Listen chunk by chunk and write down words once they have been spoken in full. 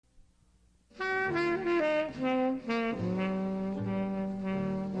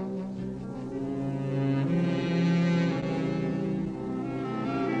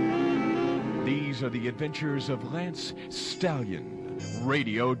These are the adventures of Lance Stallion,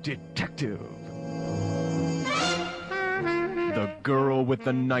 radio detective. The Girl with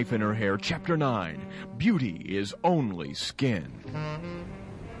the Knife in Her Hair, Chapter 9. Beauty is only skin.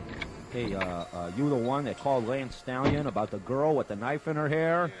 Hey, you the one that called Lance Stallion about the girl with the knife in her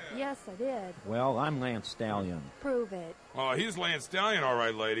hair? Yes, I did. Well, I'm Lance Stallion. Prove it. Oh, he's Lance Stallion, all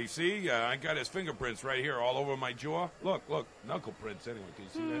right, lady. See, I got his fingerprints right here all over my jaw. Look, knuckle prints anyway. Can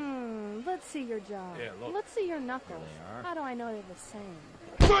you see that? Let's see your jaw. Yeah, look. Let's see your knuckles. There they are. How do I know they're the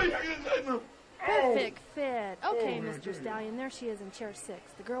same? Perfect fit. Okay, Mr. Stallion, there she is in chair 6,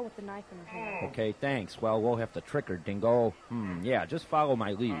 the girl with the knife in her hair. Okay, thanks. Well, we'll have to trick her, Dingo. Yeah, just follow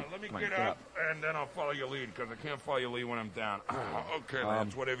my lead. Let me Come on, get up, and then I'll follow your lead, because I can't follow your lead when I'm down. Okay,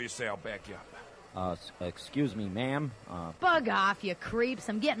 Lance, whatever you say, I'll back you up. Excuse me, ma'am. Bug off, you creeps.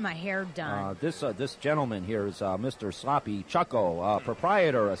 I'm getting my hair done. This gentleman here is Mr. Sloppy Chucko,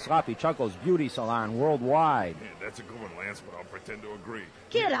 proprietor of Sloppy Chucko's Beauty Salon worldwide. Yeah, that's a good one, Lance, but I'll pretend to agree.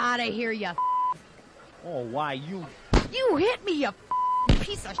 Get out of here, you Oh, why, you... You hit me, you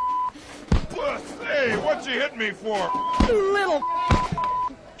piece of Hey, what you hit me for? you little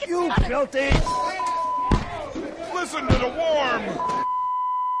You filthy... Listen to the warm.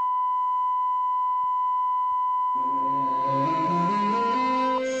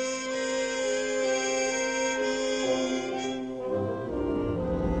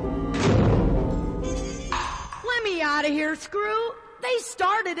 Let me out of here, Screw. They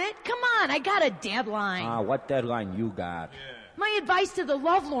started it. Come on, I got a deadline. what deadline you got? My advice to the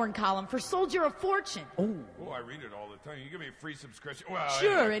Lovelorn column for Soldier of Fortune. Oh, I read it all the time. You give me a free subscription. Well,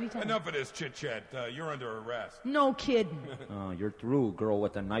 Sure, anytime. Enough of this chit-chat. You're under arrest. No kidding. You're through, girl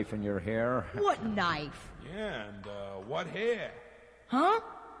with the knife in your hair. What knife? Yeah, and what hair? Huh?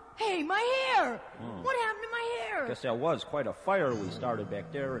 Hey, my hair! What happened to my hair? Guess that was quite a fire we started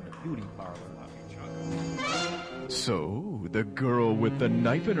back there in the beauty parlor. So, the girl with the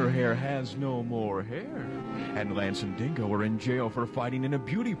knife in her hair has no more hair. And Lance and Dingo are in jail for fighting in a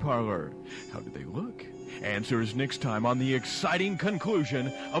beauty parlor. How do they look? Answers next time on the exciting conclusion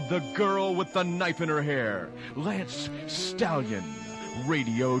of The Girl with the Knife in Her Hair. Lance Stallion,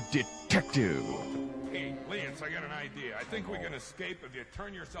 radio detective. Hey, Lance, I got an idea. I think we can escape if you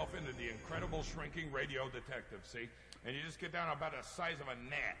turn yourself into the incredible shrinking radio detective, see? And you just get down about the size of a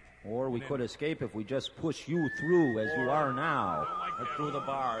gnat. Or we could escape if we just push you through as you are now. Like that. Through the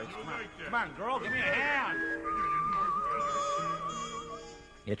bars. Come on, girl, give me a hand.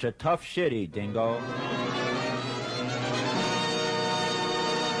 It's a tough shitty, Dingo.